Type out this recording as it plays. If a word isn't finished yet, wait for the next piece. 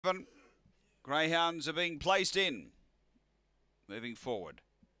Greyhounds are being placed in. Moving forward.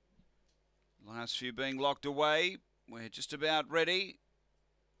 Last few being locked away. We're just about ready.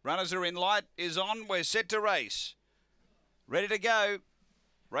 Runners are in. Light is on. We're set to race. Ready to go.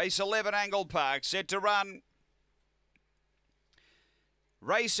 Race 11 Angle-Park. Set to run.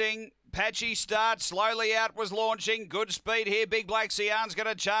 Racing. Patchy start, slowly out was launching. Good speed here. Big Black Sian's going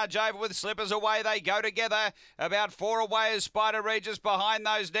to charge over with Slippers away. They go together. About 4 away is Spider Regis. Behind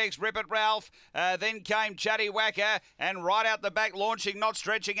those next, Rip It Ralph. Then came Chatty Whacker. And right out the back, launching, not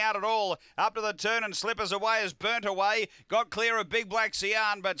stretching out at all. Up to the turn and Slippers away is burnt away. Got clear of Big Black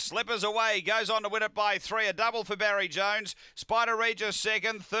Sian, but Slippers away goes on to win it by 3. A double for Barry Jones. Spider Regis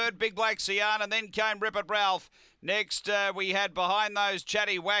second. Third, Big Black Sian. And then came Rip It Ralph. Next, we had behind those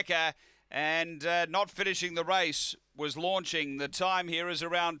Chatty Whacker, and not finishing the race was launching. The time here is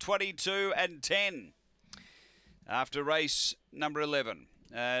around 22:10 after race number 11.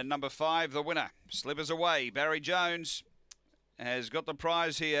 Number 5, the winner, Slippers Away. Barry Jones has got the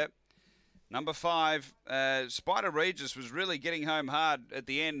prize here. Number 5, Spider Regis was really getting home hard at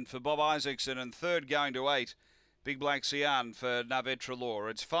the end for Bob Isaacson, and third going to 8, Big Black Sian for Navetra Law.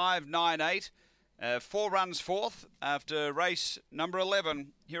 It's 5-9-8. 4 runs fourth after race number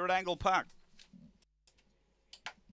 11 here at Angle-Park.